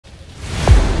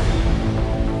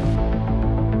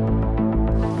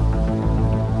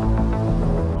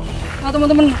Nah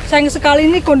teman-teman, sayang sekali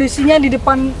ini kondisinya di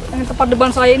depan, tepat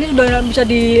depan saya ini sudah bisa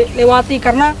dilewati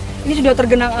karena ini sudah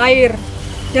tergenang air.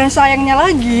 Dan sayangnya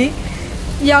lagi,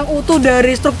 yang utuh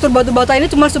dari struktur batu bata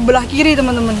ini cuma sebelah kiri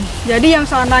teman-teman. Jadi yang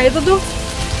sana itu tuh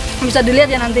bisa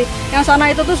dilihat ya nanti, yang sana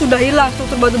itu tuh sudah hilang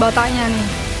struktur batu batanya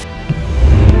nih.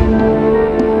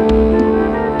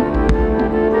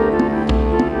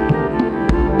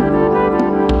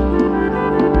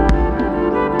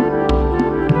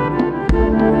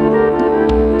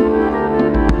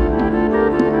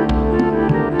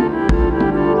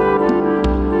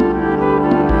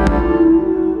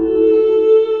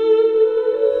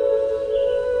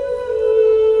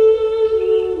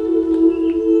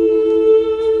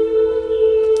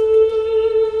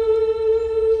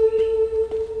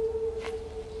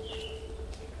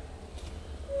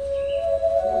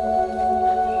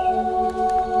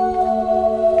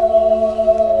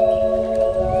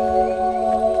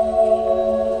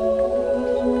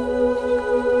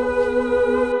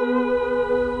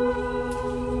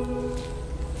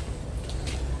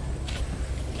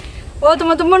 Oh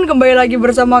teman-teman, kembali lagi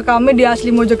bersama kami di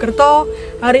Asli Mojokerto.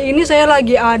 Hari ini saya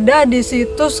lagi ada di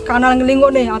situs Kanal Ngelingo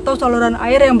nih, atau saluran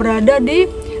air yang berada di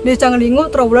Desa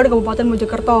Ngelingo, Trawulan, Kabupaten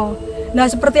Mojokerto.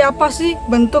 Nah, seperti apa sih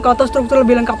bentuk atau struktur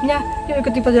lebih lengkapnya? Yuk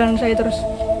ikuti perjalanan saya terus.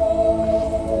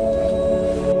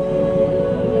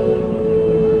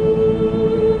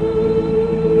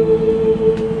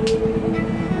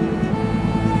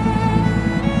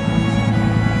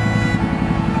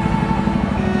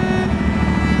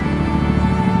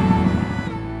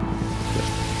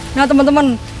 Nah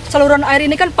teman-teman, saluran air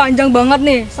ini kan panjang banget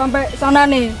nih, sampai sana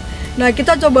nih. Nah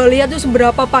kita coba lihat tuh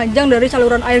seberapa panjang dari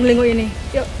saluran air Ngelingo ini.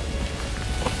 Yuk.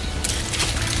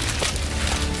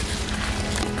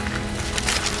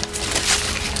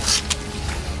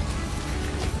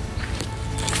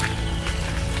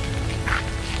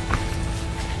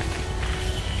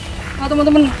 Nah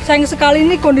teman-teman, sayang sekali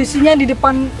ini kondisinya di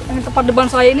depan, tepat depan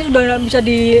saya ini sudah bisa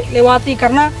dilewati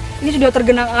karena ini sudah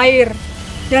tergenang air.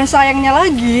 Dan sayangnya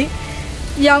lagi,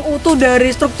 yang utuh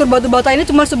dari struktur batu bata ini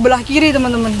cuma sebelah kiri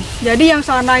teman-teman. Jadi yang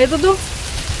sana itu tuh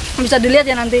bisa dilihat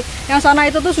ya nanti, yang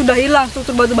sana itu tuh sudah hilang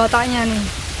struktur batu batanya nih.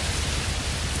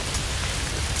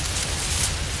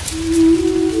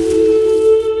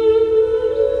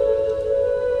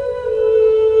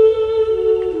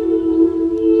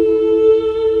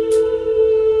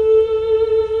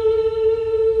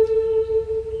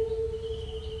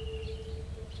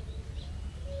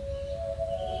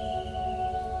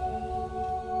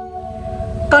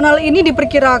 Kanal ini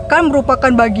diperkirakan merupakan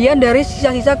bagian dari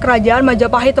sisa-sisa Kerajaan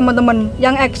Majapahit teman-teman,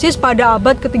 yang eksis pada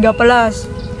abad ke-13.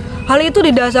 Hal itu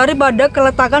didasari pada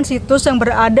keletakan situs yang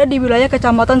berada di wilayah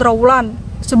Kecamatan Trawulan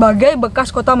sebagai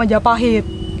bekas kota Majapahit.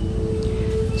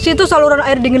 Situs saluran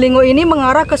air di Ngelingo ini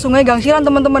mengarah ke Sungai Gangsiran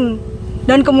teman-teman,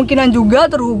 dan kemungkinan juga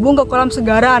terhubung ke kolam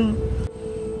Segaran.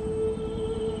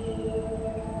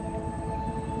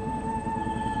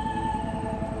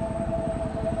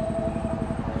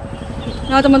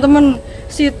 Nah teman-teman,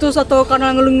 situs atau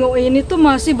kanal Ngelingo ini tuh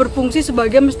masih berfungsi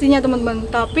sebagai mestinya teman-teman.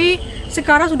 Tapi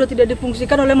sekarang sudah tidak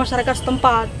difungsikan oleh masyarakat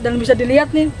setempat. Dan bisa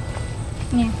dilihat nih,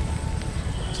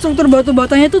 struktur batu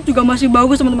batanya itu juga masih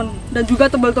bagus teman-teman. Dan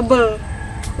juga tebal-tebal,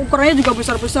 ukurannya juga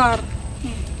besar-besar.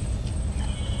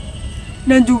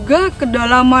 Dan juga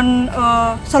kedalaman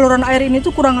saluran air ini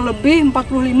tuh kurang lebih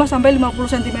 45-50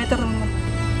 cm teman-teman.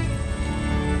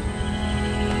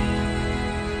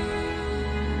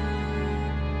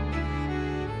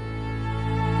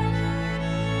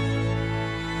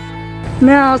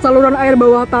 Nah, saluran air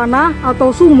bawah tanah atau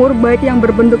sumur baik yang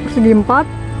berbentuk persegi empat,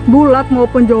 bulat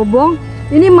maupun jobong,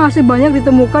 ini masih banyak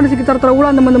ditemukan di sekitar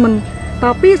Trawulan teman-teman.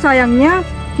 Tapi sayangnya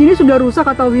kini sudah rusak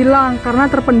atau hilang karena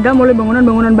terpendam oleh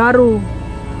bangunan-bangunan baru.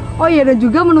 Oh iya, dan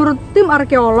juga menurut tim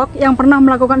arkeolog yang pernah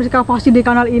melakukan ekskavasi di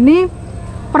kanal ini,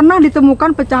 pernah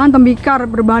ditemukan pecahan tembikar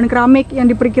berbahan keramik yang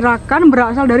diperkirakan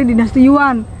berasal dari dinasti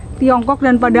Yuan, Tiongkok,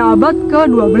 dan pada abad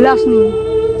ke-12 nih.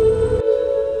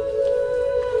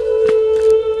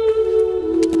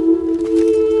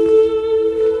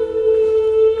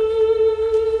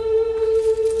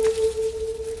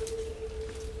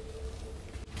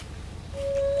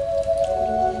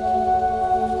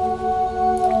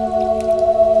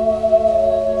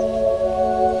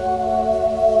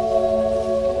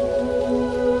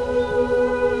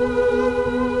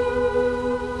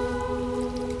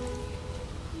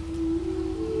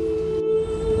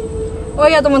 Oh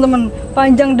ya teman-teman,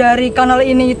 panjang dari kanal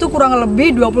ini itu kurang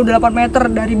lebih 28 meter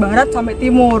dari barat sampai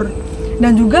timur.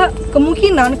 Dan juga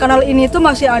kemungkinan kanal ini itu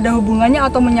masih ada hubungannya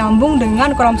atau menyambung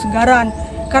dengan kolam Segaran.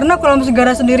 Karena kolam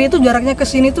Segaran sendiri itu jaraknya ke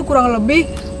sini itu kurang lebih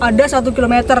ada 1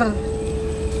 km.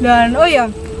 Dan oh ya,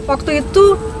 waktu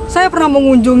itu saya pernah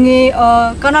mengunjungi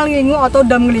kanal Ngelingu atau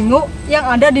dam Ngelingu yang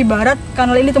ada di barat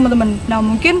kanal ini teman-teman. Nah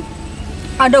mungkin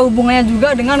ada hubungannya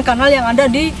juga dengan kanal yang ada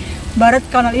di barat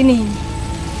kanal ini.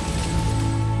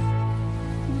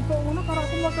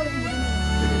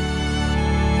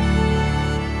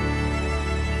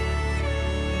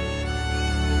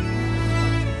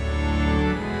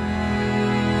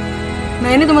 Nah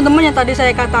ini teman-teman yang tadi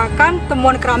saya katakan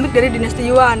temuan keramik dari dinasti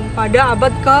Yuan pada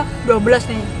abad ke-12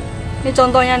 nih. Ini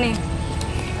contohnya nih.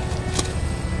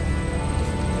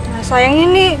 Nah sayangnya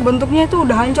nih bentuknya itu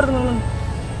udah hancur teman-teman.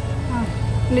 Nah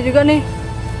ini juga nih.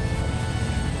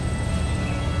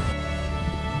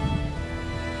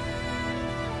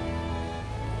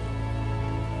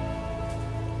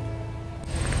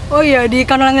 Oh iya, di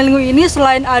kanal Ngelingu ini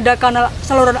selain ada kanal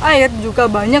saluran air juga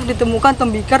banyak ditemukan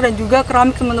tembikar dan juga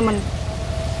keramik teman-teman.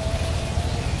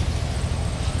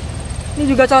 Ini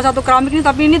juga salah satu keramik nih,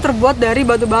 tapi ini terbuat dari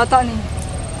batu bata nih.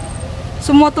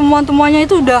 Semua temuan-temuannya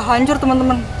itu udah hancur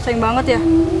teman-teman, sayang banget ya.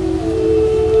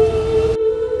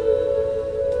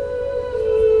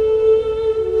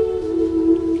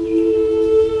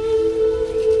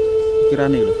 Pikiran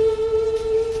nih loh.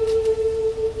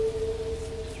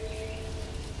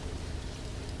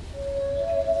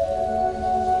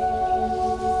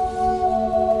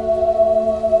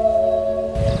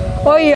 Oh iya,